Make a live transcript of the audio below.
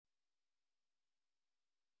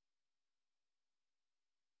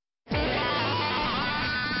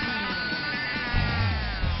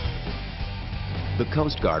The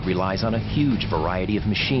Coast Guard relies on a huge variety of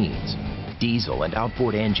machines: diesel and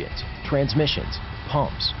outboard engines, transmissions,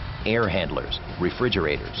 pumps, air handlers,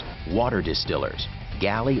 refrigerators, water distillers,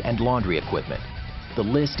 galley and laundry equipment. The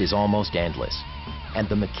list is almost endless. And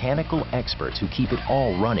the mechanical experts who keep it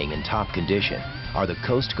all running in top condition are the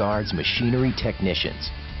Coast Guard's machinery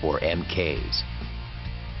technicians, or MKs.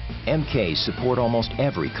 MKs support almost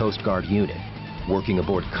every Coast Guard unit, working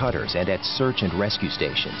aboard cutters and at search and rescue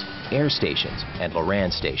stations, air stations, and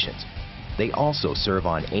LORAN stations. They also serve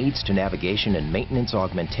on aids to navigation and maintenance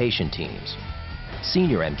augmentation teams.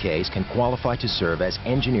 Senior MKs can qualify to serve as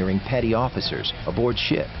engineering petty officers aboard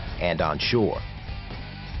ship and on shore.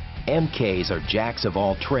 MKs are jacks of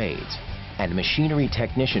all trades, and machinery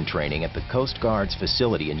technician training at the Coast Guard's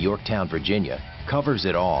facility in Yorktown, Virginia covers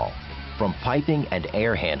it all, from piping and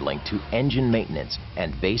air handling to engine maintenance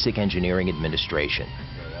and basic engineering administration.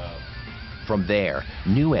 From there,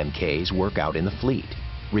 new MKs work out in the fleet,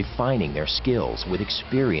 refining their skills with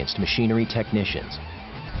experienced machinery technicians.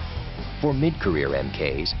 For mid-career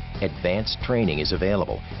MKs, advanced training is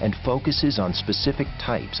available and focuses on specific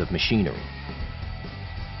types of machinery.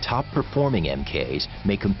 Top-performing MKs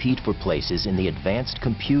may compete for places in the Advanced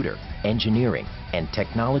Computer, Engineering, and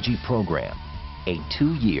Technology program, a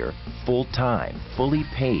 2-year, full-time, fully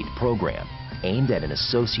paid program aimed at an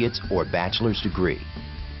associate's or bachelor's degree.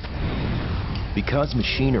 Because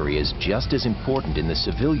machinery is just as important in the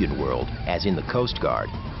civilian world as in the Coast Guard,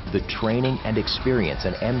 the training and experience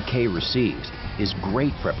an MK receives is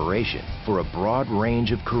great preparation for a broad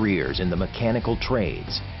range of careers in the mechanical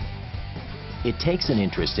trades. It takes an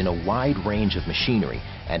interest in a wide range of machinery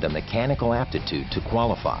and a mechanical aptitude to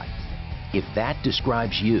qualify. If that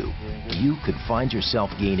describes you, you could find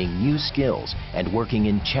yourself gaining new skills and working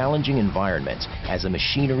in challenging environments as a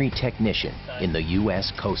machinery technician in the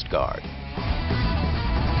U.S. Coast Guard.